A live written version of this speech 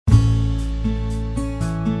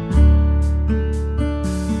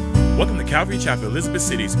Calvary Chapel Elizabeth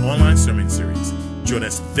City's online sermon series. Join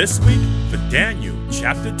us this week for Daniel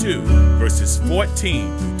chapter 2, verses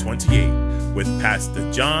 14 through 28 with Pastor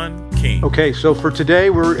John King. Okay, so for today,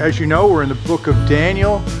 as you know, we're in the book of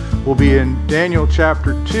Daniel. We'll be in Daniel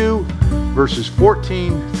chapter 2, verses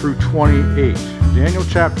 14 through 28. Daniel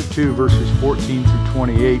chapter 2, verses 14 through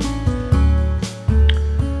 28.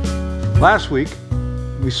 Last week,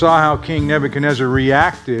 we saw how King Nebuchadnezzar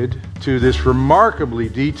reacted to this remarkably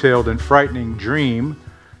detailed and frightening dream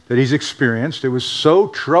that he's experienced. It was so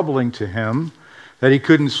troubling to him that he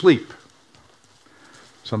couldn't sleep.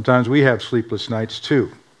 Sometimes we have sleepless nights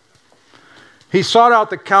too. He sought out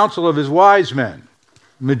the counsel of his wise men,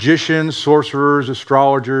 magicians, sorcerers,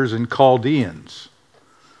 astrologers, and Chaldeans,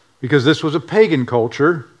 because this was a pagan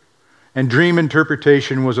culture and dream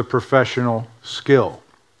interpretation was a professional skill.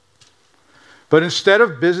 But instead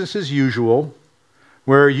of business as usual,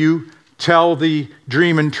 where you tell the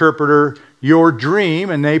dream interpreter your dream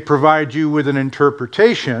and they provide you with an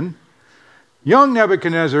interpretation, young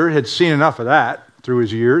Nebuchadnezzar had seen enough of that through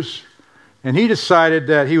his years, and he decided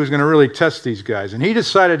that he was going to really test these guys. And he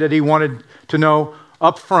decided that he wanted to know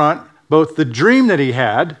up front both the dream that he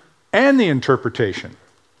had and the interpretation.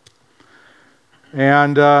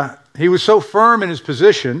 And he was so firm in his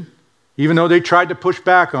position, even though they tried to push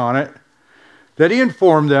back on it, that he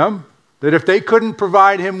informed them that if they couldn't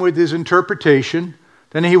provide him with his interpretation,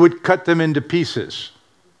 then he would cut them into pieces.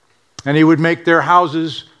 And he would make their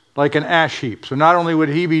houses like an ash heap. So not only would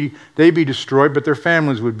they be destroyed, but their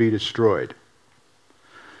families would be destroyed.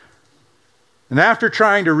 And after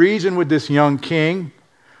trying to reason with this young king,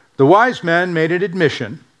 the wise men made an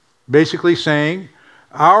admission, basically saying,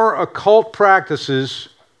 our occult practices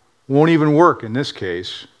won't even work in this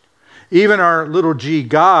case. Even our little g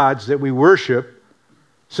gods that we worship,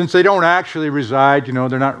 since they don't actually reside,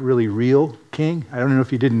 they're not really real, king. I don't know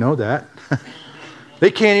if you didn't know that. They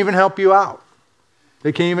can't even help you out.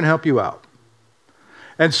 They can't even help you out.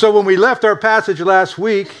 And so when we left our passage last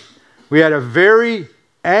week, we had a very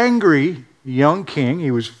angry young king.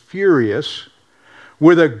 He was furious,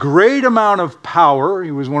 with a great amount of power.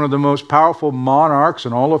 He was one of the most powerful monarchs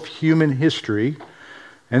in all of human history.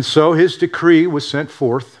 And so his decree was sent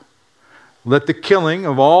forth. Let the killing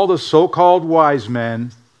of all the so-called wise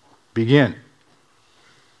men begin.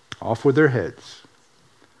 Off with their heads.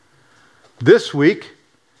 This week,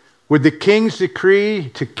 with the king's decree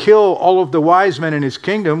to kill all of the wise men in his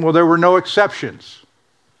kingdom, well, there were no exceptions.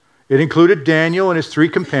 It included Daniel and his 3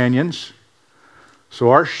 companions. So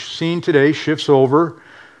our scene today shifts over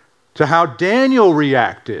to how Daniel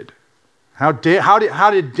reacted. How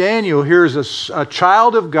did Daniel, here is a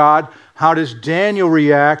child of God, how does Daniel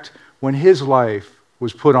react when his life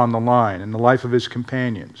was put on the line and the life of his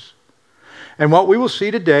companions? And what we will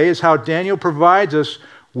see today is how Daniel provides us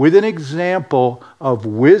with an example of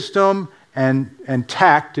wisdom and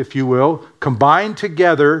tact, if you will, combined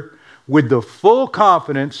together with the full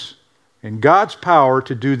confidence in God's power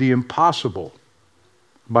to do the impossible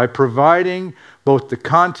by providing both the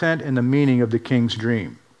content and the meaning of the king's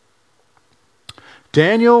dream.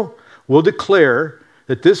 Daniel will declare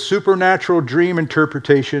that this supernatural dream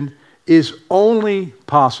interpretation is only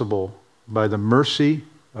possible by the mercy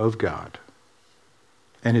of God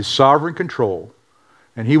and his sovereign control.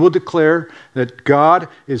 And he will declare that God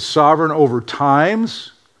is sovereign over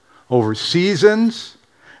times, over seasons,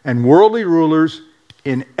 and worldly rulers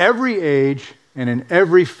in every age and in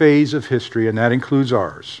every phase of history, and that includes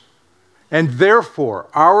ours. And therefore,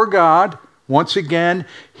 our God, once again,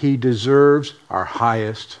 he deserves our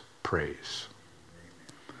highest praise.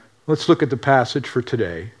 Let's look at the passage for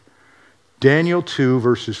today. Daniel 2,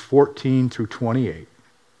 verses 14 through 28.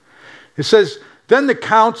 It says, Then with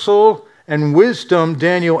counsel and wisdom,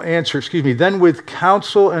 Daniel answered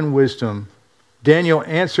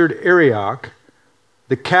Arioch,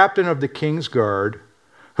 the captain of the king's guard,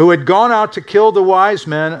 who had gone out to kill the wise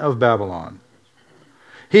men of Babylon.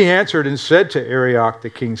 He answered and said to Arioch, the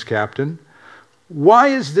king's captain, Why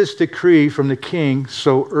is this decree from the king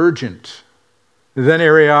so urgent? Then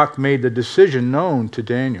Arioch made the decision known to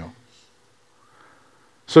Daniel.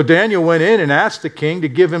 So Daniel went in and asked the king to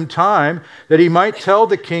give him time that he might tell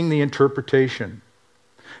the king the interpretation.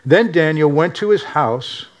 Then Daniel went to his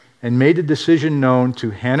house and made the decision known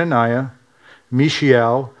to Hananiah,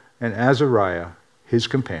 Mishael, and Azariah, his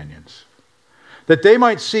companions, that they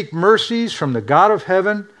might seek mercies from the God of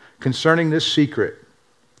heaven concerning this secret,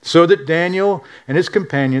 so that Daniel and his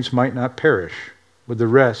companions might not perish with the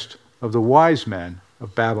rest of the wise men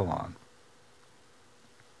of Babylon.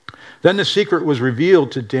 Then the secret was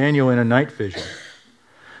revealed to Daniel in a night vision.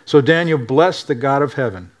 So Daniel blessed the God of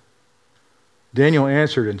heaven. Daniel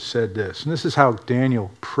answered and said this, and this is how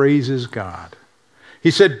Daniel praises God.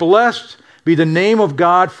 He said, "Blessed be the name of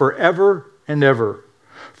God forever and ever.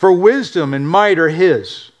 For wisdom and might are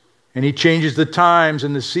his, and he changes the times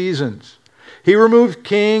and the seasons. He removes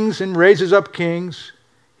kings and raises up kings.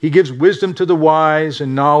 He gives wisdom to the wise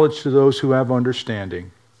and knowledge to those who have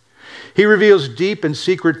understanding. He reveals deep and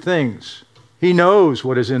secret things. He knows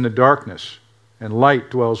what is in the darkness, and light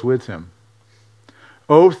dwells with him.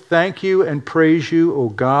 Oh, thank you and praise you, O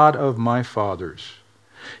God of my fathers.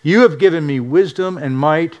 You have given me wisdom and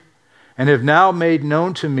might, and have now made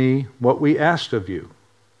known to me what we asked of you.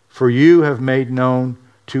 For you have made known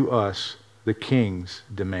to us the king's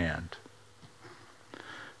demand."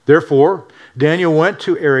 Therefore, Daniel went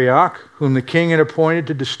to Arioch, whom the king had appointed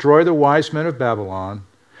to destroy the wise men of Babylon.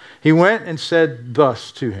 He went and said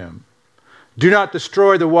thus to him, "Do not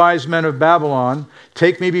destroy the wise men of Babylon.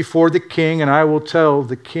 Take me before the king, and I will tell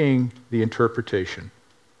the king the interpretation."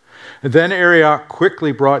 And then Arioch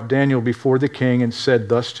quickly brought Daniel before the king and said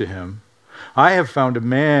thus to him, "I have found a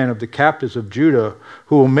man of the captives of Judah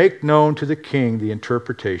who will make known to the king the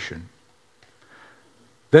interpretation."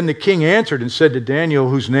 Then the king answered and said to Daniel,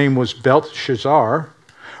 whose name was Belteshazzar,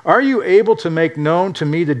 "Are you able to make known to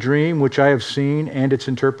me the dream which I have seen and its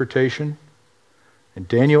interpretation?" And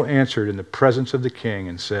Daniel answered in the presence of the king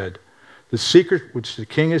and said, "The secret which the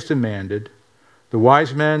king has demanded, the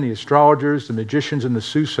wise men, the astrologers, the magicians, and the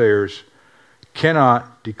soothsayers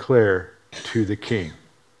cannot declare to the king.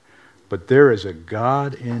 But there is a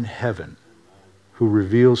God in heaven who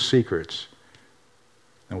reveals secrets."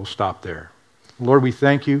 And we'll stop there. Lord, we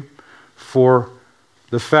thank you for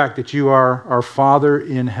the fact that you are our Father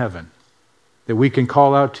in heaven, that we can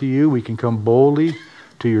call out to you, we can come boldly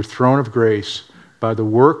to your throne of grace by the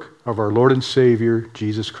work of our Lord and Savior,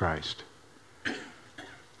 Jesus Christ.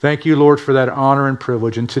 Thank you, Lord, for that honor and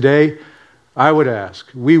privilege. And today, I would ask,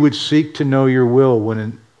 we would seek to know your will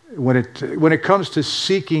when it comes to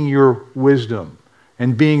seeking your wisdom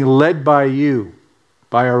and being led by you,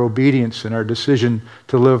 by our obedience and our decision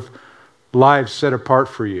to live lives set apart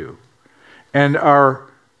for you, and our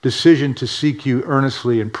decision to seek you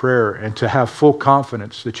earnestly in prayer and to have full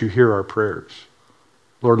confidence that you hear our prayers.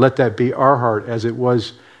 Lord, let that be our heart as it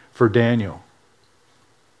was for Daniel.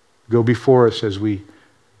 Go before us as we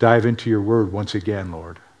dive into your word once again,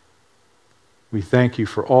 Lord. We thank you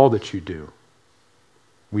for all that you do.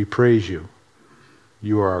 We praise you.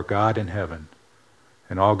 You are our God in heaven.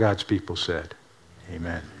 And all God's people said,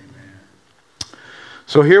 amen.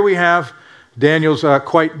 So here we have Daniel's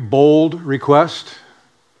quite bold request.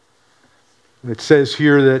 It says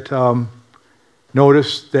here that,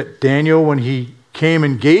 notice that Daniel, when he came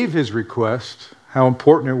and gave his request, how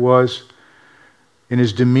important it was in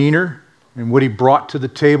his demeanor and what he brought to the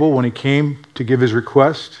table when he came to give his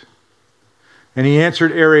request. And he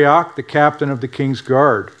answered Arioch, the captain of the king's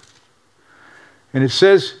guard. And it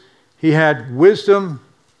says he had wisdom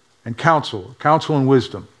and counsel and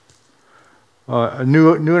wisdom. A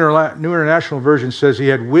New International Version says he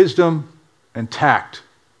had wisdom and tact.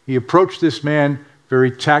 He approached this man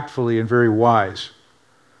very tactfully and very wise.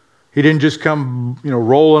 He didn't just come,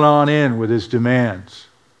 rolling on in with his demands.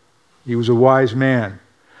 He was a wise man.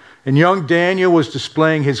 And young Daniel was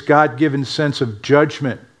displaying his God-given sense of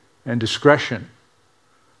judgment and discretion.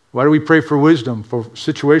 Why do we pray for wisdom for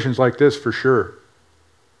situations like this? For sure.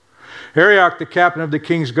 Arioch, the captain of the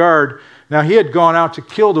king's guard, now he had gone out to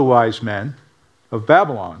kill the wise men of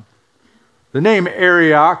Babylon. The name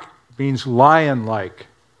Arioch means lion-like,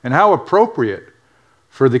 and how appropriate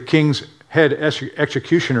for the king's head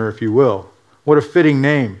executioner, if you will. What a fitting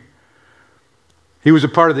name. He was a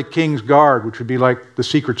part of the king's guard, which would be like the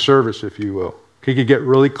Secret Service, if you will. He could get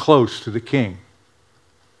really close to the king.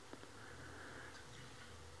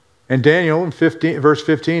 And Daniel, in verse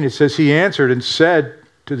 15, it says, he answered and said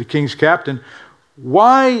to the king's captain,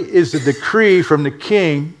 "Why is the decree from the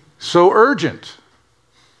king so urgent?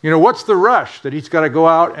 What's the rush that he's got to go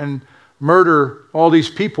out and murder all these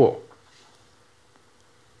people?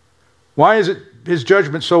 Why is his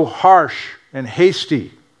judgment so harsh and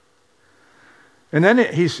hasty?" And then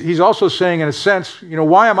he's also saying, in a sense,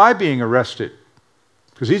 why am I being arrested?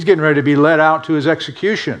 Because he's getting ready to be led out to his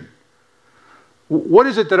execution. What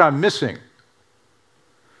is it that I'm missing?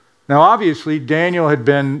 Now, obviously, Daniel had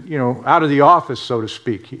been, out of the office, so to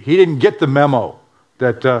speak. He didn't get the memo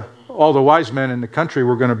that all the wise men in the country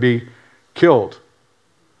were going to be killed.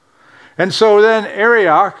 And so then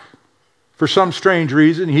Arioch, for some strange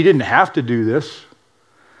reason, he didn't have to do this.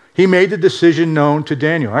 He made the decision known to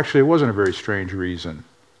Daniel. Actually, it wasn't a very strange reason.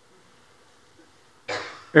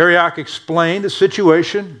 Arioch explained the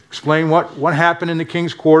situation, explained what happened in the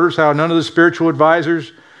king's quarters, how none of the spiritual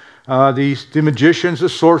advisors, the magicians, the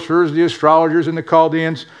sorcerers, the astrologers, and the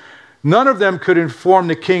Chaldeans, none of them could inform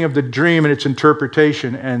the king of the dream and its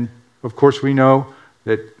interpretation. And of course we know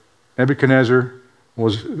that Nebuchadnezzar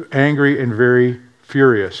was angry and very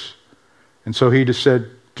furious. And so he just said,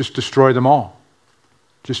 just destroy them all.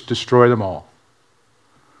 Just destroy them all.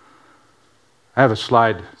 I have a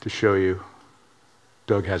slide to show you.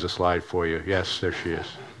 Doug has a slide for you. Yes, there she is.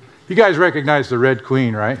 You guys recognize the Red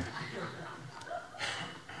Queen, right?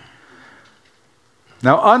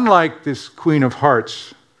 Now, unlike this Queen of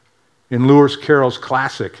Hearts in Lewis Carroll's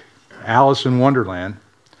classic, Alice in Wonderland,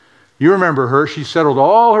 you remember her. She settled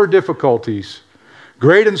all her difficulties,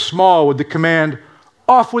 great and small, with the command,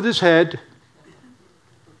 off with his head.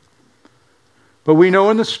 But we know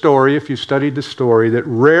in the story, if you studied the story, that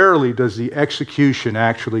rarely does the execution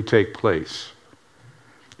actually take place.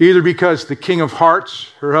 Either because the King of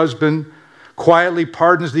Hearts, her husband, quietly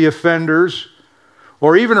pardons the offenders,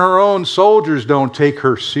 or even her own soldiers don't take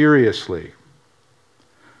her seriously.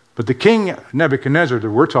 But the king Nebuchadnezzar that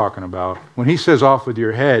we're talking about, when he says off with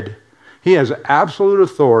your head, he has absolute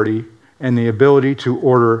authority and the ability to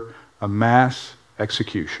order a mass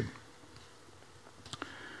execution.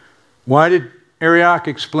 Why did Arioch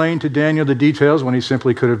explain to Daniel the details when he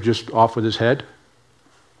simply could have just off with his head?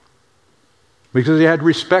 Because he had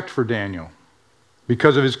respect for Daniel,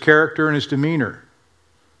 because of his character and his demeanor,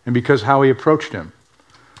 and because how he approached him.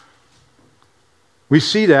 We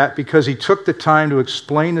see that because he took the time to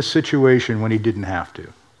explain the situation when he didn't have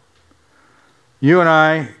to. You and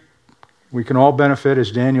I, we can all benefit, as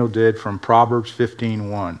Daniel did, from Proverbs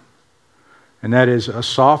 15:1. And that is, a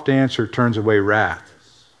soft answer turns away wrath,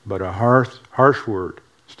 but a harsh word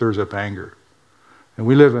stirs up anger. And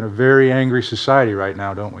we live in a very angry society right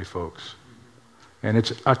now, don't we, folks? And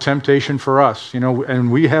it's a temptation for us,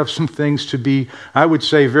 and we have some things to be, I would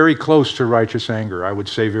say, very close to righteous anger. I would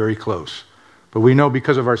say very close. But we know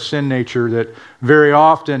because of our sin nature that very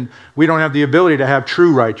often we don't have the ability to have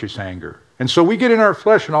true righteous anger. And so we get in our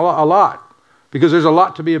flesh a lot because there's a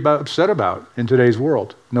lot to be upset about in today's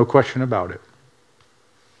world. No question about it.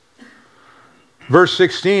 Verse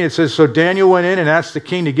 16, it says, so Daniel went in and asked the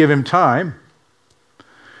king to give him time.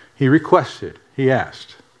 He requested, he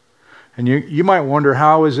asked. And you might wonder,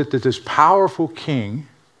 how is it that this powerful king,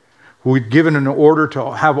 who had given an order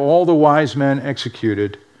to have all the wise men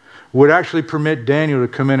executed, would actually permit Daniel to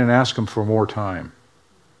come in and ask him for more time?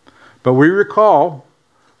 But we recall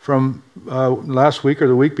from last week or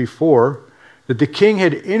the week before that the king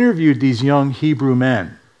had interviewed these young Hebrew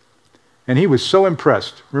men. And he was so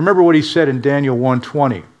impressed. Remember what he said in Daniel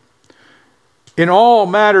 1:20. In all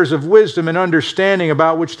matters of wisdom and understanding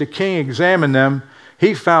about which the king examined them,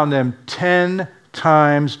 he found them 10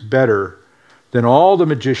 times better than all the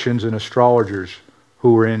magicians and astrologers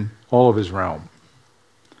who were in all of his realm.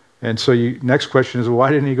 And so next question is, well, why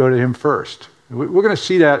didn't he go to him first? We're going to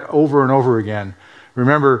see that over and over again.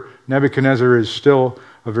 Remember, Nebuchadnezzar is still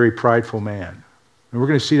a very prideful man. And we're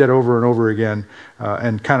going to see that over and over again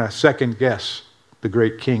and kind of second guess the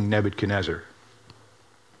great king Nebuchadnezzar.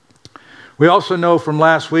 We also know from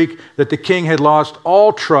last week that the king had lost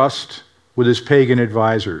all trust with his pagan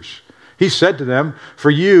advisors. He said to them, for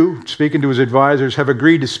you, speaking to his advisors, have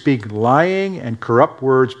agreed to speak lying and corrupt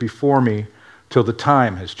words before me till the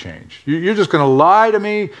time has changed. You're just going to lie to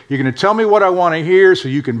me. You're going to tell me what I want to hear so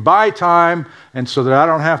you can buy time and so that I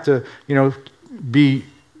don't have to,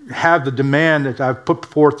 have the demand that I've put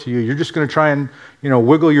forth to you. You're just going to try and,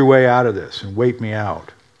 wiggle your way out of this and wait me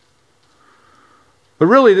out. But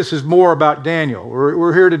really, this is more about Daniel.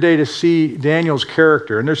 We're here today to see Daniel's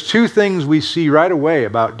character. And there's two things we see right away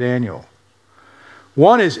about Daniel.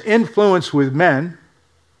 One is influence with men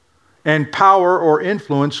and power or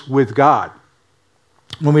influence with God.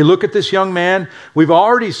 When we look at this young man, we've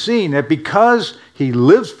already seen that because he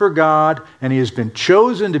lives for God and he has been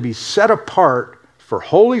chosen to be set apart for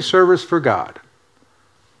holy service for God,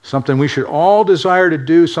 something we should all desire to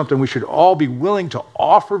do, something we should all be willing to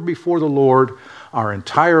offer before the Lord our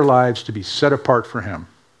entire lives to be set apart for him.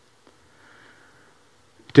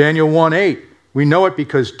 Daniel 1:8, we know it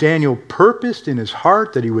because Daniel purposed in his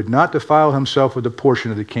heart that he would not defile himself with a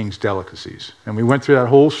portion of the king's delicacies. And we went through that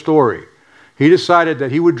whole story. He decided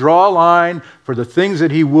that he would draw a line for the things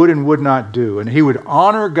that he would and would not do. And he would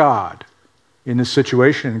honor God in this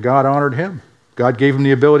situation, and God honored him. God gave him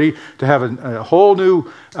the ability to have a whole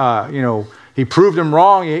new, he proved them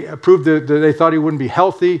wrong. He proved that they thought he wouldn't be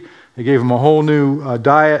healthy. They gave him a whole new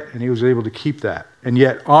diet, and he was able to keep that. And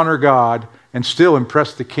yet honor God and still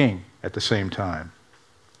impress the king at the same time.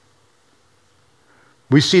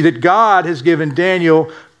 We see that God has given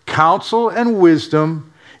Daniel counsel and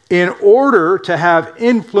wisdom in order to have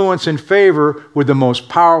influence and favor with the most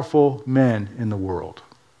powerful men in the world.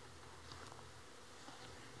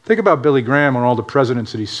 Think about Billy Graham and all the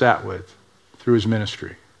presidents that he sat with through his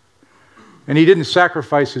ministry. And he didn't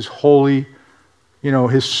sacrifice his holy,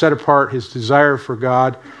 his set apart, his desire for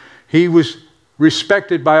God. He was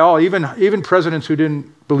respected by all, even presidents who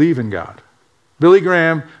didn't believe in God. Billy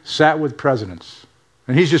Graham sat with presidents.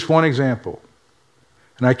 And he's just one example.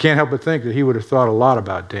 And I can't help but think that he would have thought a lot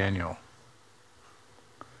about Daniel.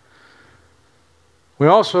 We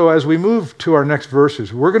also, as we move to our next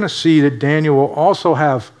verses, we're going to see that Daniel will also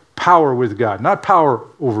have power with God. Not power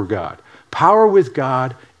over God. Power with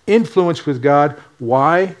God, influence with God.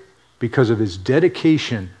 Why? Because of his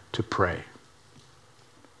dedication to pray.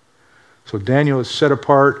 So Daniel is set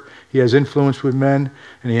apart. He has influence with men,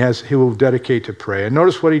 and he will dedicate to pray. And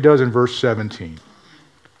notice what he does in verse 17.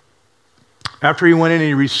 After he went in and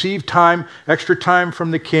he received extra time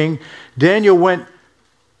from the king, Daniel went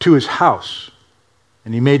to his house,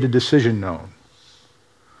 and he made the decision known.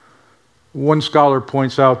 One scholar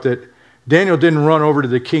points out that Daniel didn't run over to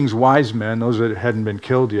the king's wise men, those that hadn't been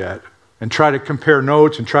killed yet, and try to compare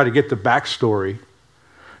notes and try to get the backstory.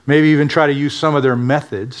 Maybe even try to use some of their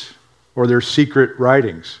methods or their secret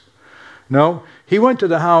writings. No, he went to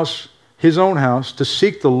the house, his own house, to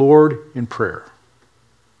seek the Lord in prayer.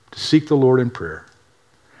 To seek the Lord in prayer.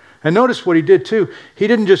 And notice what he did too. He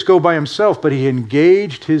didn't just go by himself, but he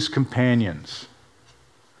engaged his companions.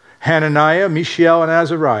 Hananiah, Mishael, and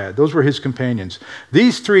Azariah. Those were his companions.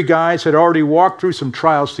 These three guys had already walked through some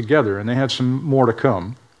trials together, and they had some more to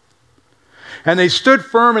come. And they stood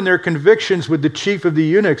firm in their convictions with the chief of the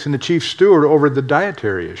eunuchs and the chief steward over the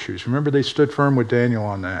dietary issues. Remember, they stood firm with Daniel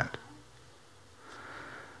on that.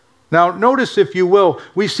 Now, notice, if you will,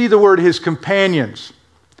 we see the word his companions.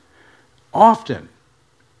 Often,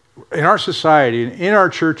 in our society, in our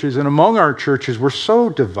churches, and among our churches, we're so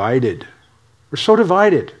divided. We're so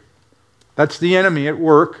divided. That's the enemy at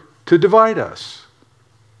work to divide us.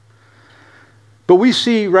 But we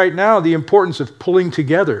see right now the importance of pulling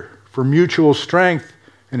together for mutual strength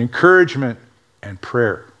and encouragement and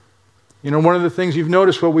prayer. One of the things you've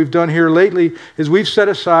noticed what we've done here lately is we've set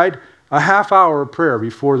aside a half hour of prayer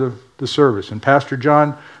before the service. And Pastor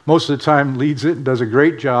John, most of the time, leads it and does a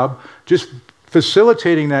great job just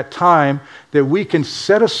facilitating that time that we can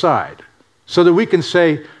set aside so that we can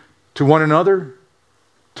say to one another,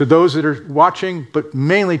 to those that are watching, but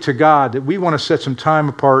mainly to God, that we want to set some time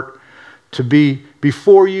apart to be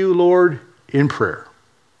before you, Lord, in prayer,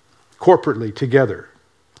 corporately, together.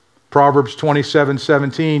 Proverbs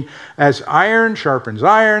 27:17, as iron sharpens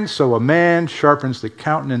iron, so a man sharpens the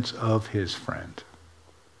countenance of his friend.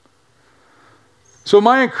 So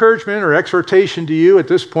my encouragement or exhortation to you at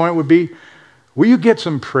this point would be, will you get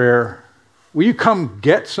some prayer? Will you come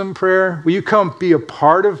get some prayer? Will you come be a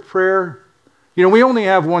part of prayer? We only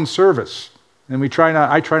have one service, and I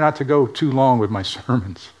try not to go too long with my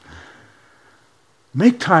sermons.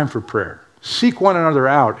 Make time for prayer. Seek one another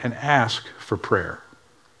out and ask for prayer.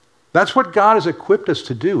 That's what God has equipped us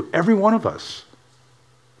to do, every one of us.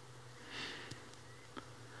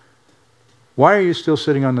 Why are you still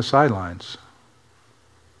sitting on the sidelines?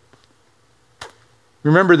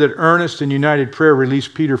 Remember that earnest and united prayer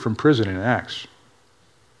released Peter from prison in Acts.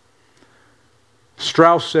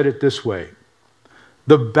 Strauss said it this way: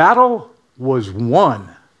 the battle was won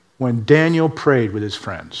when Daniel prayed with his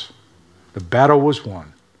friends. The battle was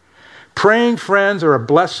won. Praying friends are a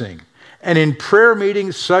blessing, and in prayer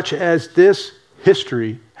meetings such as this,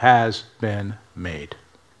 history has been made.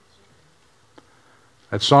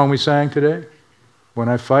 That song we sang today, when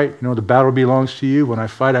I fight, the battle belongs to you. When I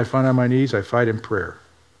fight on my knees, I fight in prayer.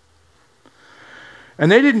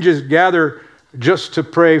 And they didn't just gather just to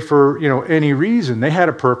pray for, any reason. They had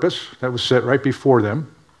a purpose that was set right before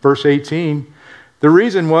them. Verse 18, the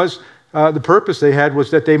reason was, the purpose they had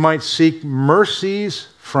was that they might seek mercies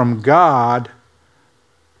from God,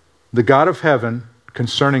 the God of heaven,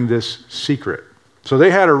 concerning this secret. So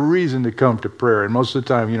they had a reason to come to prayer. And most of the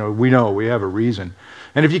time, we have a reason.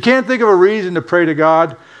 And if you can't think of a reason to pray to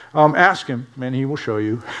God, ask him, and he will show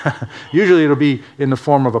you. Usually it'll be in the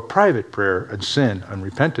form of a private prayer and sin and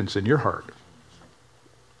repentance in your heart.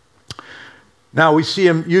 Now we see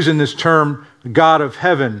him using this term, God of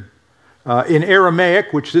heaven. In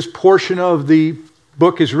Aramaic, which this portion of the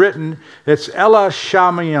book is written, it's Ela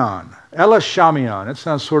Shamayan. Ela Shamayan. It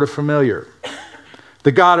sounds sort of familiar.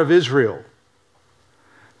 The God of Israel.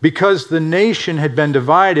 Because the nation had been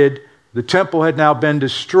divided, the temple had now been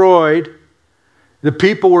destroyed, the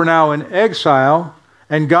people were now in exile,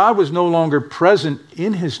 and God was no longer present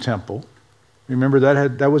in his temple, remember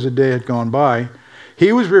that was a day had gone by,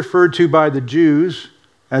 he was referred to by the Jews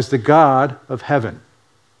as the God of heaven.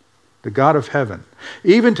 The God of heaven.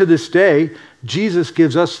 Even to this day, Jesus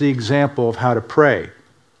gives us the example of how to pray.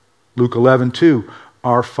 Luke 11:2,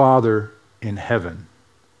 our Father in heaven.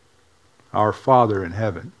 Our Father in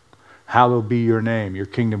heaven. Hallowed be your name, your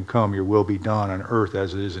kingdom come, your will be done on earth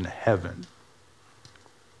as it is in heaven.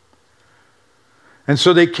 And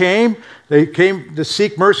so they came to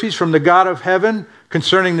seek mercies from the God of heaven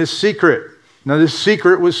concerning this secret. Now this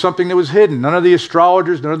secret was something that was hidden. None of the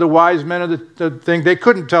astrologers, none of the wise men of the thing, they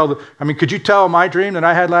couldn't tell. Could you tell my dream that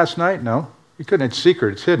I had last night? No, you couldn't. It's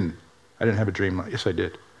secret, it's hidden. I didn't have a dream. Yes, I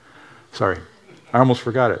did. Sorry, I almost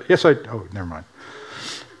forgot it. Never mind.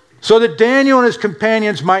 So that Daniel and his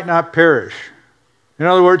companions might not perish. In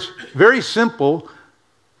other words, very simple,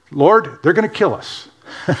 Lord, they're going to kill us.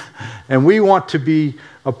 And we want to be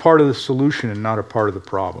a part of the solution and not a part of the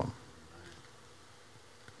problem.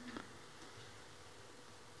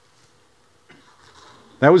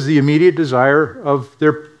 That was the immediate desire of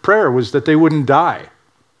their prayer, was that they wouldn't die.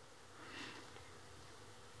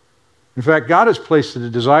 In fact, God has placed a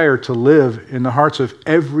desire to live in the hearts of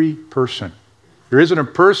every person. There isn't a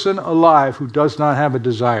person alive who does not have a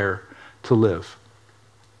desire to live.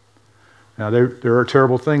 Now, there are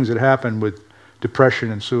terrible things that happen with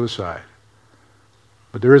depression and suicide.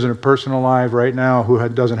 But there isn't a person alive right now who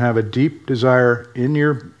doesn't have a deep desire in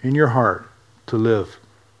your heart to live.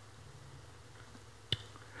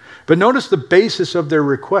 But notice the basis of their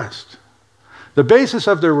request. The basis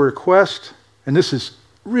of their request, and this is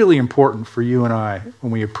really important for you and I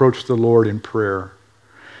when we approach the Lord in prayer,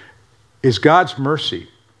 is God's mercy.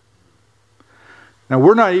 Now,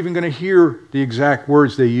 we're not even going to hear the exact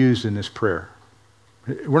words they used in this prayer.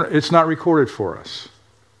 It's not recorded for us.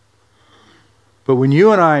 But when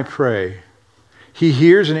you and I pray, he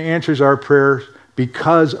hears and answers our prayers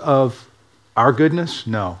because of our goodness?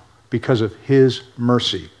 No, because of his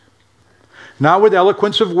mercy. Not with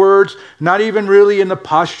eloquence of words, not even really in the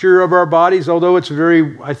posture of our bodies, although it's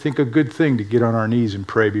I think, a good thing to get on our knees and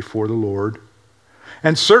pray before the Lord.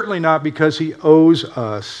 And certainly not because he owes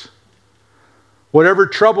us. Whatever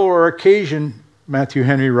trouble or occasion, Matthew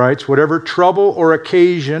Henry writes, whatever trouble or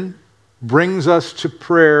occasion brings us to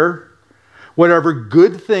prayer, whatever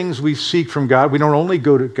good things we seek from God, we don't only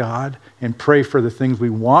go to God and pray for the things we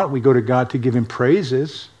want, we go to God to give him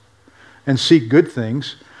praises and seek good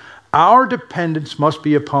things. Our dependence must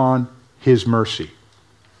be upon his mercy.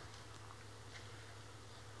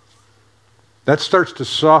 That starts to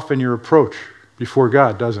soften your approach before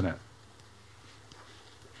God, doesn't it?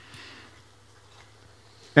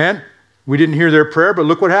 And we didn't hear their prayer, but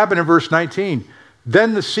look what happened in verse 19.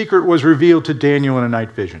 Then the secret was revealed to Daniel in a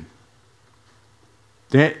night vision.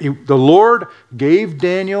 The Lord gave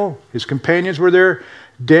Daniel, his companions were there,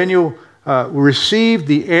 Daniel received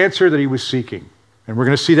the answer that he was seeking. And we're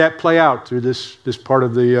going to see that play out through this part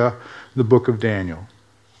of the book of Daniel.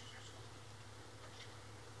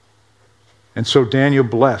 And so Daniel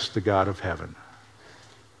blessed the God of heaven.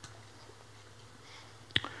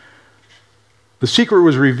 The secret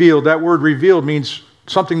was revealed. That word revealed means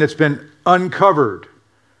something that's been uncovered.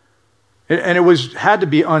 And it had to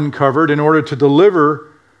be uncovered in order to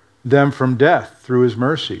deliver them from death through his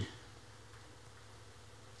mercy.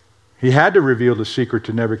 He had to reveal the secret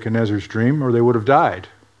to Nebuchadnezzar's dream or they would have died.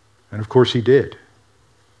 And of course he did.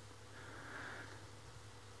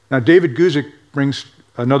 Now David Guzik brings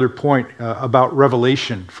another point about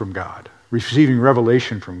revelation from God, receiving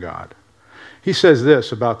revelation from God. He says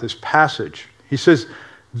this about this passage. He says,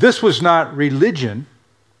 this was not religion,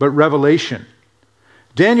 but revelation.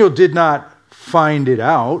 Daniel did not find it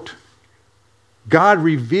out. God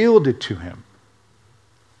revealed it to him.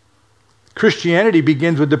 Christianity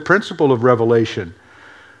begins with the principle of revelation.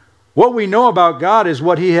 What we know about God is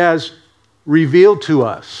what he has revealed to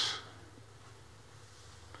us.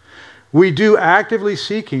 We do actively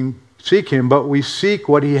seek him, but we seek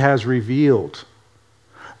what he has revealed.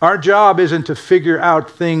 Our job isn't to figure out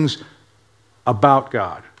things about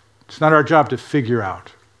God. It's not our job to figure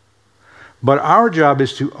out. But our job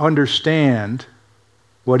is to understand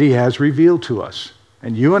what he has revealed to us.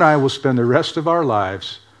 And you and I will spend the rest of our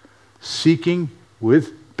lives seeking,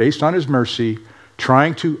 based on his mercy,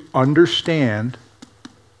 trying to understand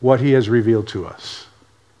what he has revealed to us.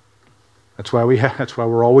 That's why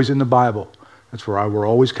we're always in the Bible. That's why we're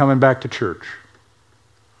always coming back to church.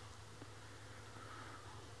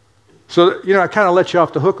 So, I kind of let you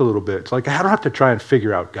off the hook a little bit. It's like, I don't have to try and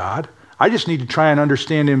figure out God. I just need to try and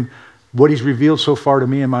understand him, what he's revealed so far to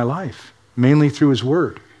me in my life, mainly through his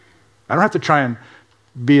word. I don't have to try and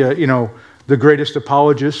be the greatest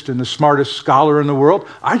apologist and the smartest scholar in the world.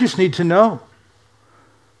 I just need to know.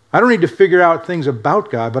 I don't need to figure out things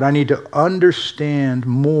about God, but I need to understand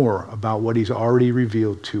more about what He's already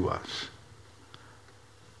revealed to us.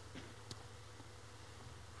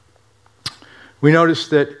 We notice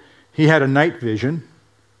that he had a night vision.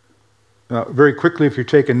 Very quickly, if you're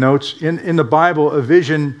taking notes, in the Bible, a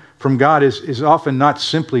vision from God is often not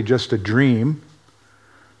simply just a dream.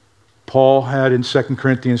 Paul had in 2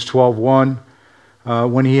 Corinthians 12:1,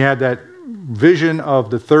 when he had that vision of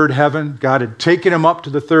the third heaven, God had taken him up to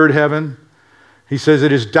the third heaven. He says,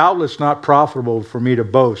 "It is doubtless not profitable for me to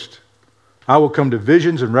boast. I will come to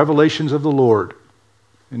visions and revelations of the Lord."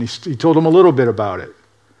 And he told him a little bit about it.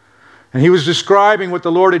 And he was describing what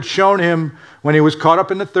the Lord had shown him when he was caught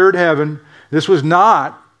up in the third heaven. This was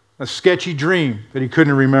not a sketchy dream that he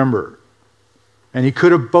couldn't remember. And he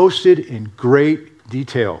could have boasted in great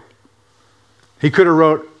detail. He could have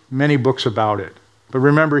wrote many books about it. But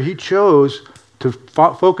remember, he chose to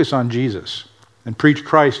focus on Jesus and preach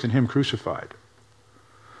Christ and Him crucified.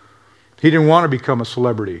 He didn't want to become a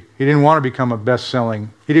celebrity. He didn't want to become a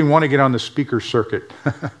best-selling. He didn't want to get on the speaker circuit.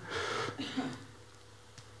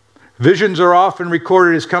 Visions are often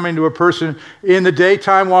recorded as coming to a person in the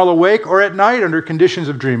daytime while awake or at night under conditions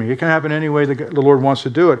of dreaming. It can happen any way the Lord wants to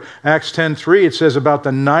do it. Acts 10:3, it says about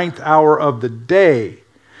the 9th hour of the day,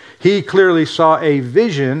 he clearly saw a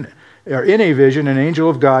vision, or in a vision, an angel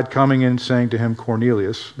of God coming in saying to him,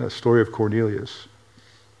 Cornelius, that story of Cornelius.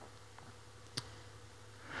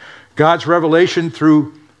 God's revelation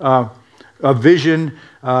through a vision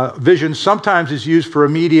sometimes is used for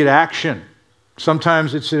immediate action.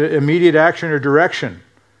 Sometimes it's immediate action or direction.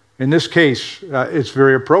 In this case, it's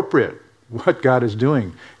very appropriate what God is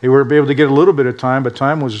doing. They were able to get a little bit of time, but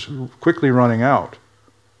time was quickly running out.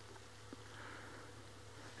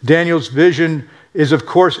 Daniel's vision is, of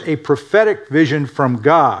course, a prophetic vision from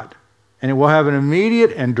God, and it will have an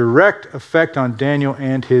immediate and direct effect on Daniel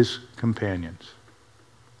and his companions.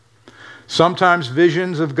 Sometimes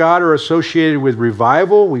visions of God are associated with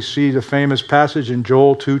revival. We see the famous passage in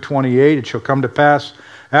Joel 2:28. It shall come to pass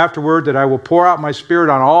afterward that I will pour out my Spirit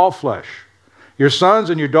on all flesh. Your sons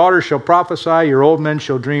and your daughters shall prophesy. Your old men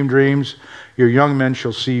shall dream dreams. Your young men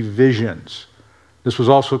shall see visions. This was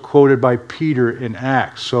also quoted by Peter in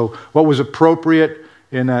Acts. So what was appropriate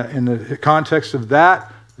in the context of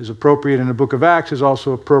that is appropriate in the book of Acts, is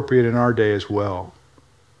also appropriate in our day as well.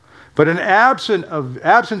 But an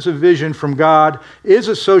absence of vision from God is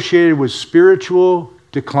associated with spiritual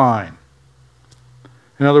decline.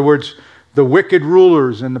 In other words, the wicked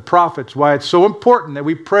rulers and the prophets, why it's so important that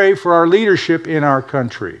we pray for our leadership in our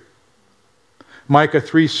country. Micah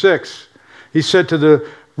 3:6, he said to the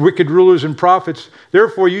wicked rulers and prophets,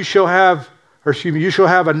 therefore you shall have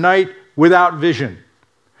a night without vision,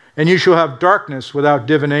 and you shall have darkness without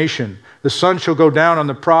divination. The sun shall go down on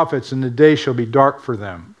the prophets, and the day shall be dark for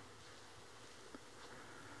them.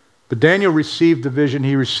 But Daniel received the vision,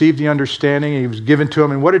 he received the understanding, and he was given to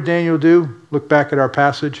him. And what did Daniel do? Look back at our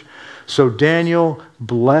passage. So Daniel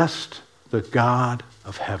blessed the God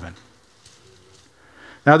of heaven.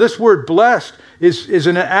 Now this word blessed is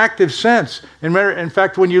in an active sense. In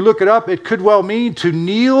fact, when you look it up, it could well mean to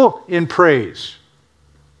kneel in praise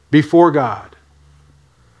before God.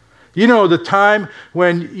 You know, the time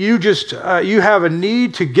when you have a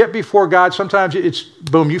need to get before God, sometimes it's,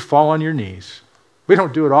 boom, you fall on your knees. We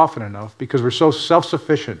don't do it often enough because we're so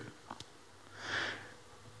self-sufficient.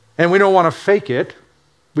 And we don't want to fake it.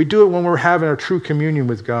 We do it when we're having a true communion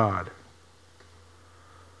with God,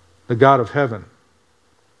 the God of heaven.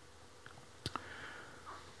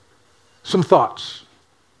 Some thoughts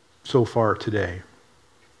so far today.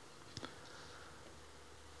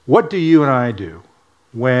 What do you and I do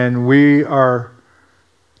when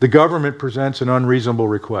the government presents an unreasonable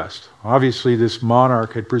request? Obviously, this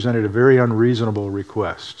monarch had presented a very unreasonable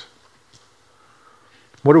request.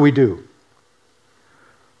 What do?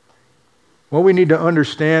 Well, we need to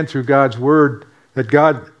understand through God's word that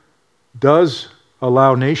God does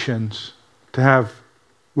allow nations to have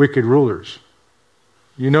wicked rulers.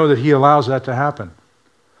 You know that He allows that to happen.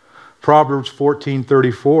 Proverbs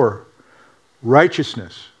 14:34,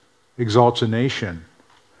 righteousness exalts a nation,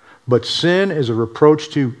 but sin is a reproach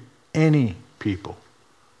to any people.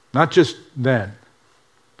 Not just then,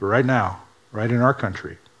 but right now, right in our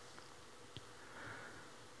country.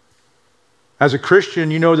 As a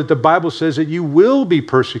Christian, you know that the Bible says that you will be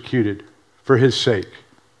persecuted for His sake.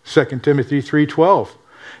 2 Timothy 3:12.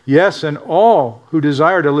 Yes, and all who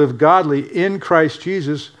desire to live godly in Christ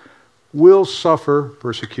Jesus will suffer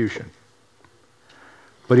persecution.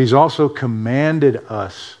 But He's also commanded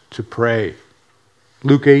us to pray.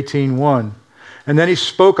 Luke 18:1. And then he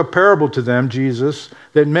spoke a parable to them, Jesus,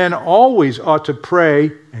 that men always ought to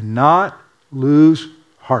pray and not lose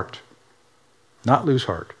heart. Not lose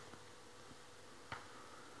heart.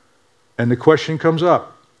 And the question comes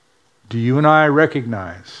up, do you and I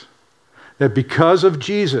recognize that because of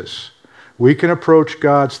Jesus, we can approach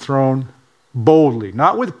God's throne boldly,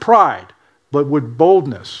 not with pride, but with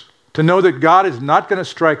boldness, to know that God is not going to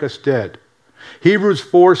strike us dead. Hebrews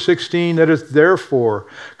 4:16, that is, therefore,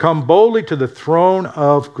 come boldly to the throne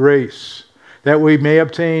of grace, that we may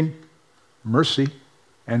obtain mercy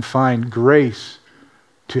and find grace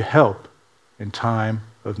to help in time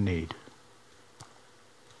of need.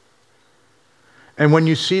 And when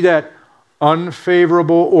you see that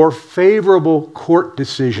unfavorable or favorable court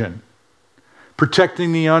decision,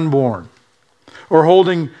 protecting the unborn, or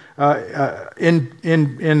holding in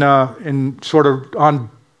sort of on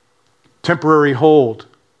temporary hold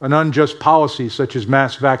an unjust policy such as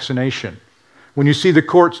mass vaccination, when you see the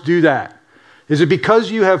courts do that, is it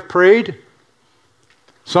because you have prayed?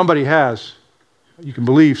 Somebody has. You can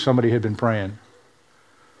believe somebody had been praying.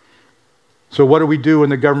 So what do we do when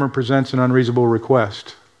the government presents an unreasonable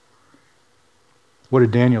request? What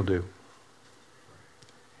did Daniel do?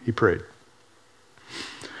 He prayed.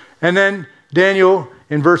 And then Daniel,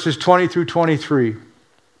 in verses 20 through 23,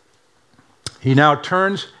 he now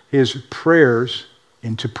turns his prayers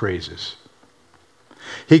into praises.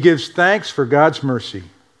 He gives thanks for God's mercy.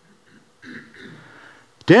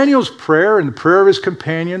 Daniel's prayer and the prayer of his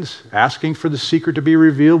companions, asking for the secret to be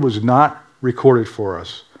revealed, was not recorded for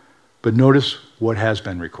us. But notice what has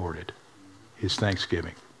been recorded. His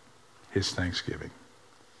thanksgiving. His thanksgiving.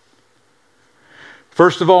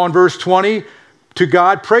 First of all, in verse 20, to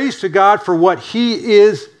God, praise to God for what He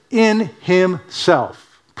is in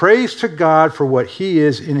Himself. Praise to God for what He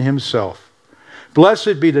is in Himself.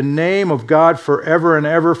 Blessed be the name of God forever and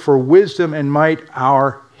ever, for wisdom and might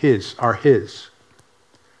are His.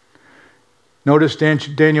 Notice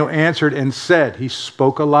Daniel answered and said, he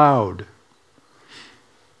spoke aloud.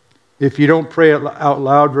 If you don't pray out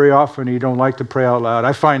loud very often, you don't like to pray out loud.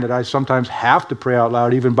 I find that I sometimes have to pray out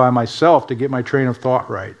loud, even by myself, to get my train of thought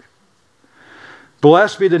right.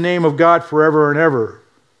 Blessed be the name of God forever and ever,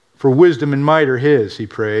 for wisdom and might are His, he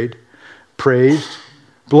prayed. Praised.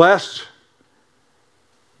 Blessed,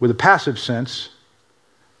 with a passive sense,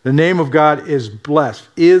 the name of God is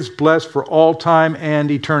blessed for all time and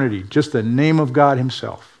eternity. Just the name of God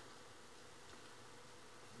Himself.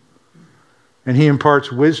 And He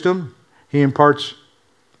imparts wisdom. He imparts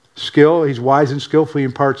skill. He's wise and skillful. He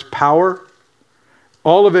imparts power.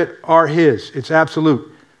 All of it are His. It's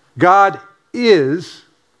absolute. God is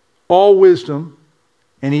all wisdom,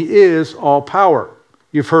 and He is all power.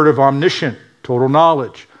 You've heard of omniscient, total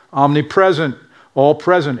knowledge. Omnipresent, all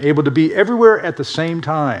present, able to be everywhere at the same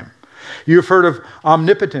time. You've heard of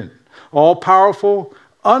omnipotent, all powerful,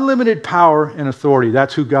 unlimited power and authority.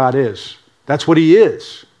 That's who God is. That's what He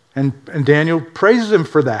is. And Daniel praises Him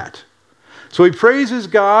for that. So he praises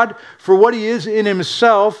God for what He is in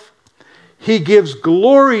Himself. He gives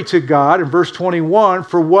glory to God in verse 21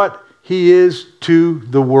 for what He is to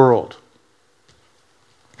the world.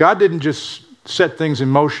 God didn't just set things in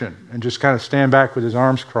motion and just kind of stand back with His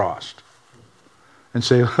arms crossed and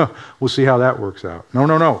say, we'll see how that works out.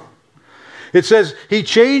 No. It says He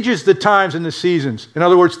changes the times and the seasons. In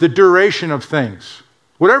other words, the duration of things.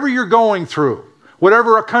 Whatever you're going through,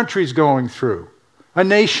 whatever a country's going through, a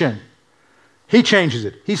nation, He changes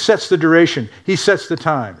it. He sets the duration. He sets the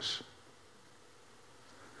times.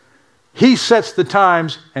 He sets the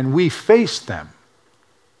times and we face them,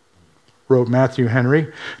 wrote Matthew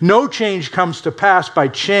Henry. No change comes to pass by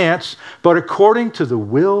chance, but according to the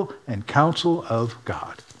will and counsel of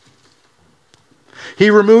God. He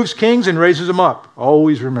removes kings and raises them up.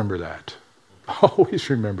 Always remember that. Always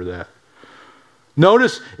remember that.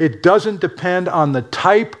 Notice it doesn't depend on the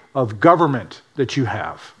type of government that you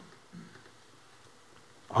have.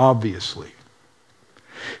 Obviously.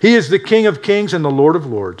 He is the King of kings and the Lord of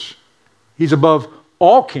lords. He's above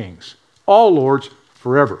all kings, all lords,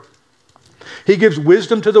 forever. He gives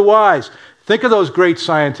wisdom to the wise. Think of those great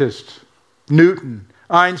scientists. Newton,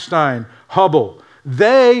 Einstein, Hubble.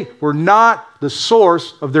 They were not the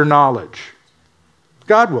source of their knowledge.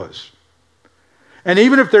 God was. And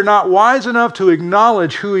even if they're not wise enough to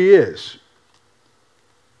acknowledge who He is,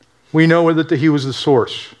 we know that He was the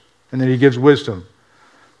source and that He gives wisdom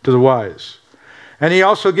to the wise. And He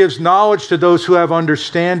also gives knowledge to those who have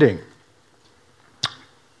understanding.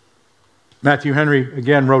 Matthew Henry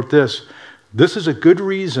again wrote this. This is a good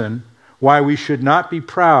reason why we should not be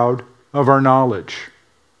proud of our knowledge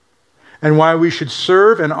and why we should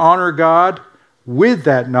serve and honor God with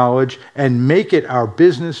that knowledge and make it our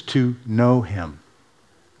business to know him.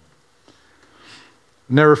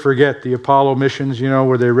 Never forget the Apollo missions,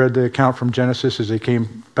 where they read the account from Genesis as they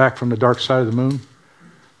came back from the dark side of the moon.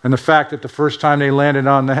 And the fact that the first time they landed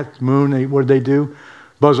on that moon, what did they do?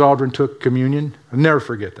 Buzz Aldrin took communion. I'll never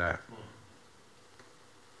forget that.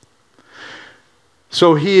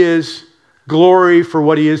 So he is glory for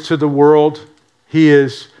what he is to the world. He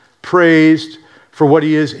is praised for what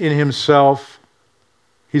he is in himself.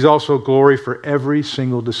 He's also glory for every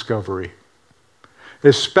single discovery.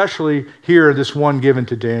 Especially here, this one given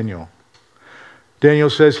to Daniel. Daniel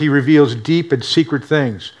says he reveals deep and secret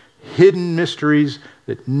things, hidden mysteries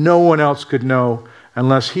that no one else could know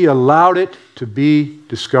unless he allowed it to be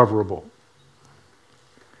discoverable.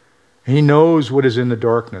 He knows what is in the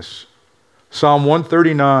darkness. Psalm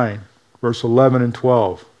 139, verse 11 and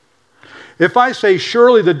 12. If I say,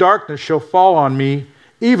 surely the darkness shall fall on me,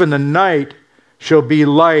 even the night shall be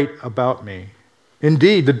light about me.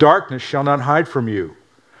 Indeed, the darkness shall not hide from you,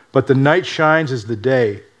 but the night shines as the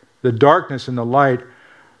day. The darkness and the light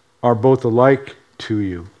are both alike to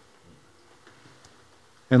you.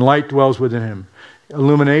 And light dwells within him.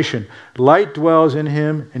 Illumination. Light dwells in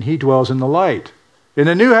him, and he dwells in the light. In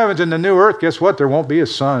the new heavens and the new earth, guess what? There won't be a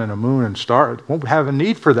sun and a moon and stars. Won't have a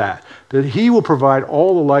need for that. That he will provide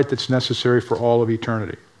all the light that's necessary for all of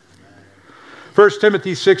eternity. 1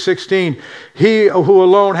 Timothy 6:16, he who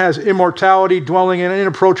alone has immortality, dwelling in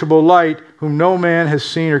inapproachable light, whom no man has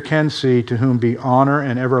seen or can see, to whom be honor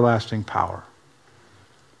and everlasting power.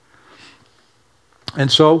 And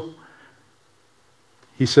so,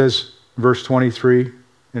 he says, verse 23,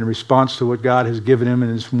 in response to what God has given him in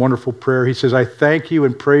his wonderful prayer, he says, I thank you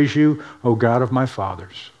and praise you, O God of my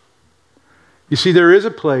fathers. You see, there is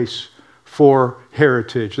a place for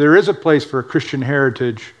heritage. There is a place for a Christian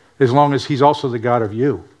heritage, as long as he's also the God of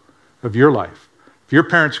you, of your life. If your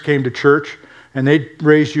parents came to church and they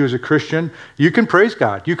raised you as a Christian, you can praise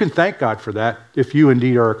God. You can thank God for that if you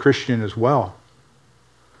indeed are a Christian as well.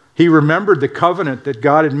 He remembered the covenant that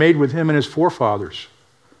God had made with him and his forefathers.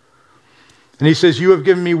 And he says, you have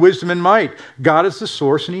given me wisdom and might. God is the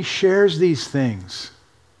source, and he shares these things.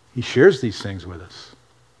 He shares these things with us.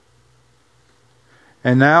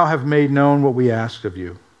 And now have made known what we asked of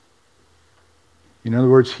you. In other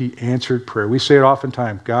words, he answered prayer. We say it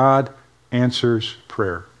oftentimes, God answers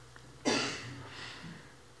prayer.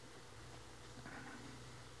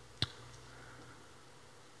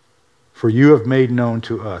 For you have made known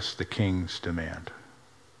to us the king's demand.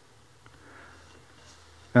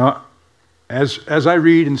 Now, as I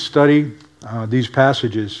read and study these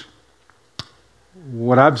passages,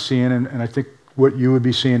 what I'm seeing, and I think what you would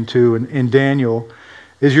be seeing too in Daniel,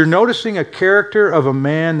 is you're noticing a character of a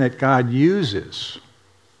man that God uses.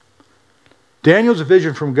 Daniel's a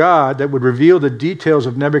vision from God that would reveal the details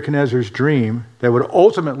of Nebuchadnezzar's dream, that would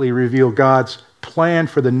ultimately reveal God's plan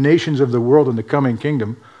for the nations of the world in the coming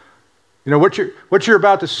kingdom. You know, what you're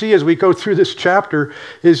about to see as we go through this chapter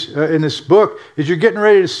is in this book is you're getting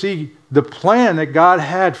ready to see the plan that God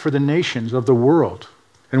had for the nations of the world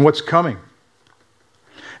and what's coming.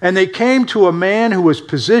 And they came to a man who was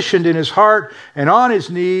positioned in his heart and on his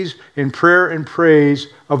knees in prayer and praise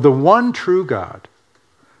of the one true God,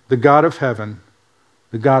 the God of heaven,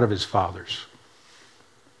 the God of his fathers.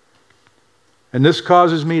 And this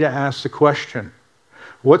causes me to ask the question,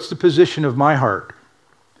 what's the position of my heart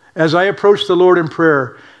as I approach the Lord in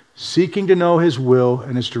prayer, seeking to know his will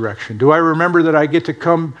and his direction? Do I remember that I get to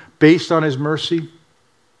come based on his mercy?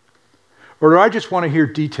 Or do I just want to hear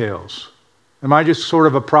details? Am I just sort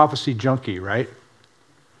of a prophecy junkie, right?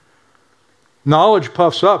 Knowledge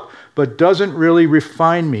puffs up, but doesn't really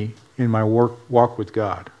refine me in my walk with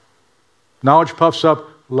God. Knowledge puffs up,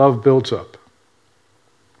 love builds up.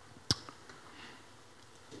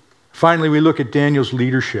 Finally, we look at Daniel's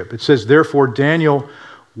leadership. It says, therefore Daniel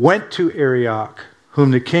went to Arioch,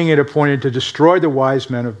 whom the king had appointed to destroy the wise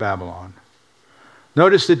men of Babylon.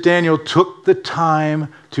 Notice that Daniel took the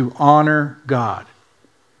time to honor God.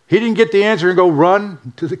 He didn't get the answer and go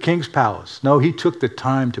run to the king's palace. No, he took the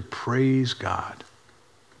time to praise God.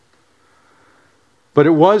 But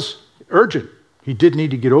it was urgent. He did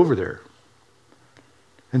need to get over there.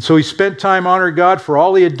 And so he spent time honoring God for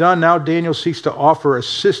all he had done. Now Daniel seeks to offer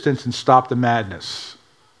assistance and stop the madness.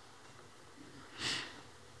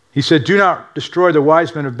 He said, do not destroy the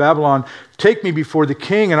wise men of Babylon. Take me before the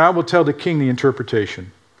king, and I will tell the king the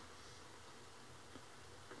interpretation.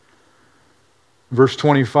 Verse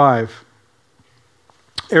 25,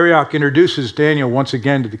 Arioch introduces Daniel once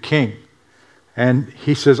again to the king. And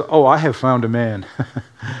he says, oh, I have found a man.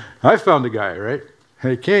 I found a guy, right?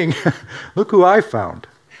 Hey, king, look who I found.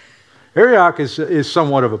 Arioch is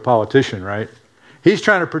somewhat of a politician, right? He's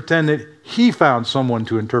trying to pretend that he found someone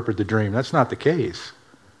to interpret the dream. That's not the case.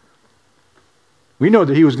 We know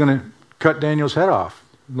that he was going to cut Daniel's head off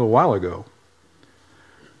a little while ago.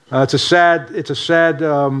 It's a sad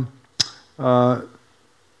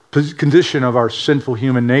condition of our sinful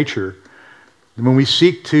human nature. When we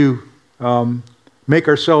seek to make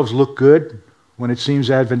ourselves look good when it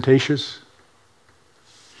seems advantageous.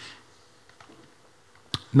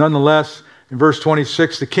 Nonetheless, in verse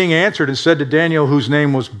 26, the king answered and said to Daniel, whose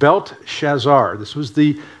name was Belteshazzar. This was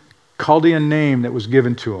the Chaldean name that was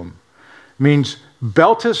given to him. It means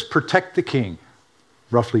Beltus, protect the king,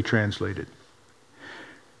 roughly translated.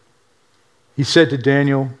 He said to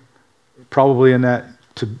Daniel, probably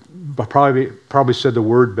said the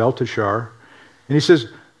word Belteshazzar, and he says,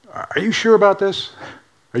 are you sure about this?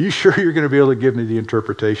 Are you sure you're going to be able to give me the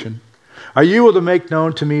interpretation? Are you able to make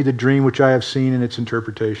known to me the dream which I have seen in its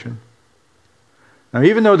interpretation? Now,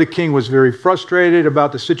 even though the king was very frustrated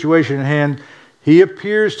about the situation at hand, he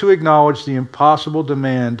appears to acknowledge the impossible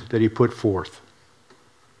demand that he put forth.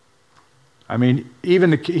 I mean,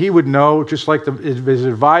 even he would know, just like his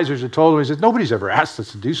advisors had told him, he said, nobody's ever asked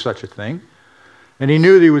us to do such a thing. And he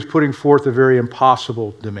knew that he was putting forth a very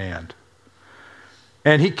impossible demand.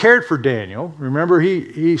 And he cared for Daniel. Remember,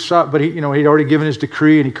 he saw, but he'd already given his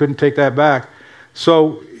decree and he couldn't take that back.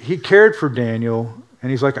 So he cared for Daniel, and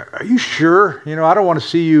he's like, are you sure? I don't want to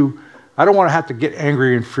see you, I don't want to have to get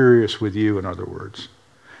angry and furious with you, in other words.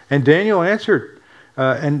 And Daniel answered,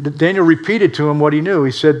 and Daniel repeated to him what he knew.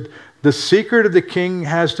 He said, the secret of the king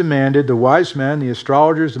has demanded, the wise men, the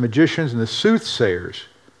astrologers, the magicians, and the soothsayers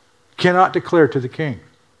cannot declare to the king.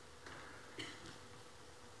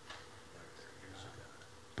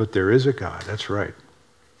 But there is a God, that's right.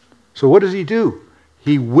 So what does he do?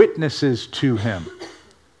 He witnesses to him.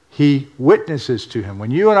 He witnesses to him. When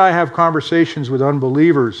you and I have conversations with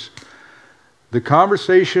unbelievers, the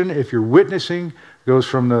conversation, if you're witnessing, goes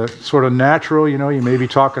from the sort of natural, you may be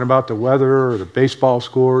talking about the weather or the baseball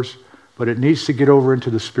scores, but it needs to get over into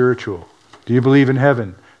the spiritual. Do you believe in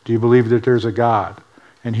heaven? Do you believe that there's a God?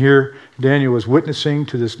 And here Daniel was witnessing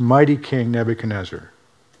to this mighty king Nebuchadnezzar.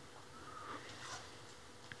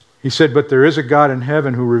 He said, but there is a God in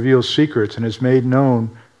heaven who reveals secrets and has made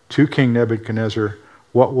known to King Nebuchadnezzar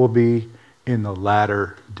what will be in the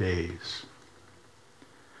latter days.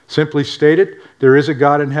 Simply stated, there is a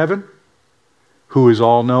God in heaven who is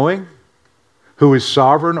all-knowing, who is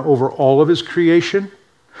sovereign over all of his creation,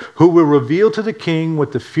 who will reveal to the king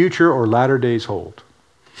what the future or latter days hold.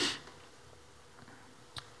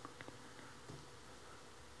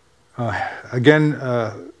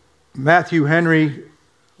 Matthew Henry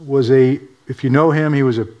was if you know him, he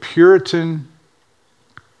was a Puritan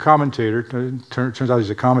commentator. Turns out he's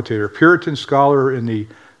a commentator, a Puritan scholar in the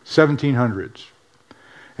 1700s.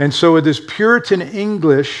 And so with this Puritan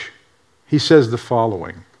English, he says the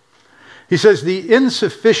following. He says, the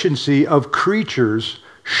insufficiency of creatures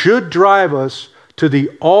should drive us to the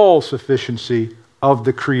all-sufficiency of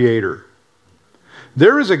the Creator.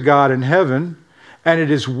 There is a God in heaven, and it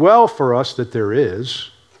is well for us that there is,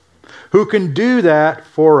 who can do that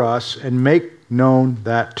for us and make known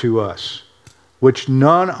that to us, which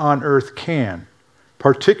none on earth can,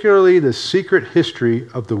 particularly the secret history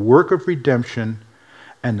of the work of redemption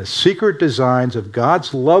and the secret designs of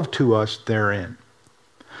God's love to us therein.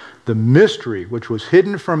 The mystery which was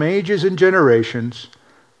hidden from ages and generations,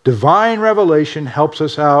 divine revelation helps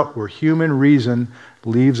us out where human reason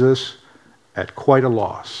leaves us at quite a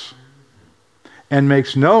loss, and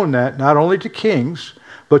makes known that not only to kings,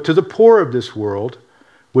 but to the poor of this world,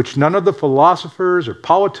 which none of the philosophers or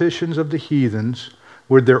politicians of the heathens,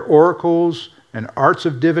 with their oracles and arts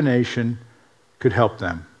of divination, could help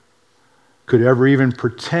them, could ever even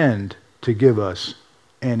pretend to give us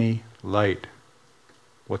any light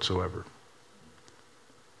whatsoever.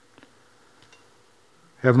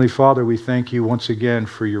 Heavenly Father, we thank you once again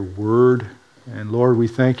for your word. And Lord, we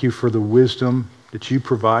thank you for the wisdom that you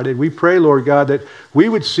provided. We pray, Lord God, that we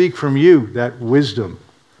would seek from you that wisdom,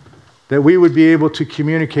 that we would be able to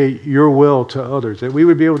communicate your will to others, that we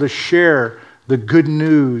would be able to share the good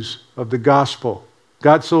news of the gospel.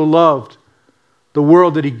 God so loved the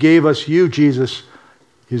world that he gave us you, Jesus,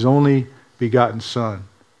 his only begotten Son,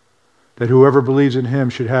 that whoever believes in him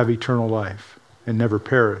should have eternal life and never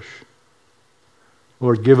perish.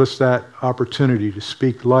 Lord, give us that opportunity to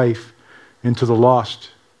speak life into the lost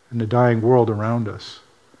and the dying world around us.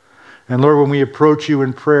 And Lord, when we approach you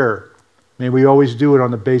in prayer, may we always do it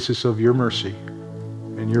on the basis of your mercy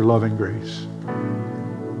and your loving grace.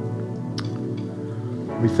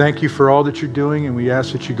 We thank you for all that you're doing, and we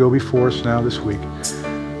ask that you go before us now this week.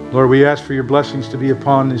 Lord, we ask for your blessings to be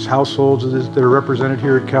upon these households that are represented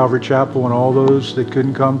here at Calvary Chapel and all those that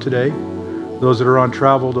couldn't come today, those that are on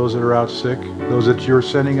travel, those that are out sick, those that you're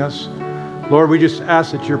sending us. Lord, we just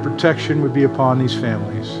ask that your protection would be upon these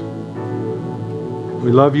families.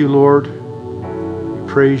 We love you, Lord.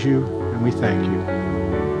 We praise you and we thank you.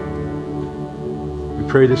 We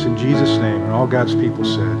pray this in Jesus' name, and all God's people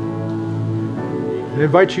said. I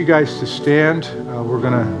invite you guys to stand. We're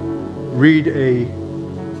going to read a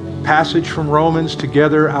passage from Romans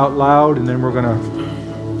together out loud, and then we're going to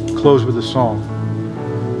close with a song.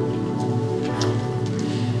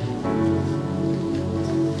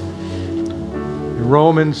 In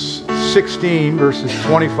Romans 16, verses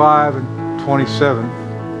 25 and 27.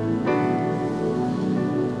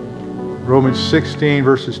 Romans 16,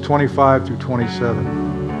 verses 25 through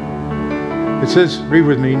 27. It says, read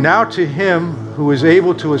with me, "Now to him who is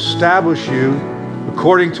able to establish you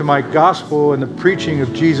according to my gospel and the preaching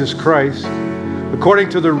of Jesus Christ, according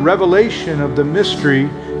to the revelation of the mystery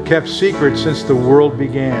kept secret since the world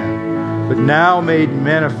began, but now made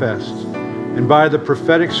manifest, and by the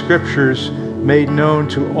prophetic scriptures made known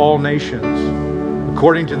to all nations,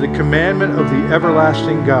 according to the commandment of the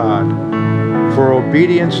everlasting God, for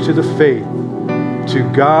obedience to the faith, to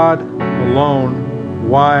God alone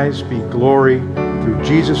wise be glory through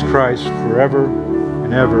Jesus Christ forever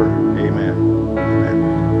and ever. Amen."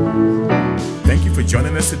 Thank you for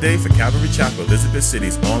joining us today for Calvary Chapel, Elizabeth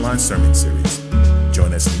City's online sermon series.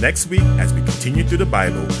 Join us next week as we continue through the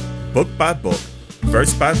Bible, book by book,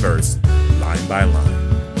 verse by verse, line by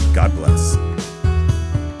line. God bless.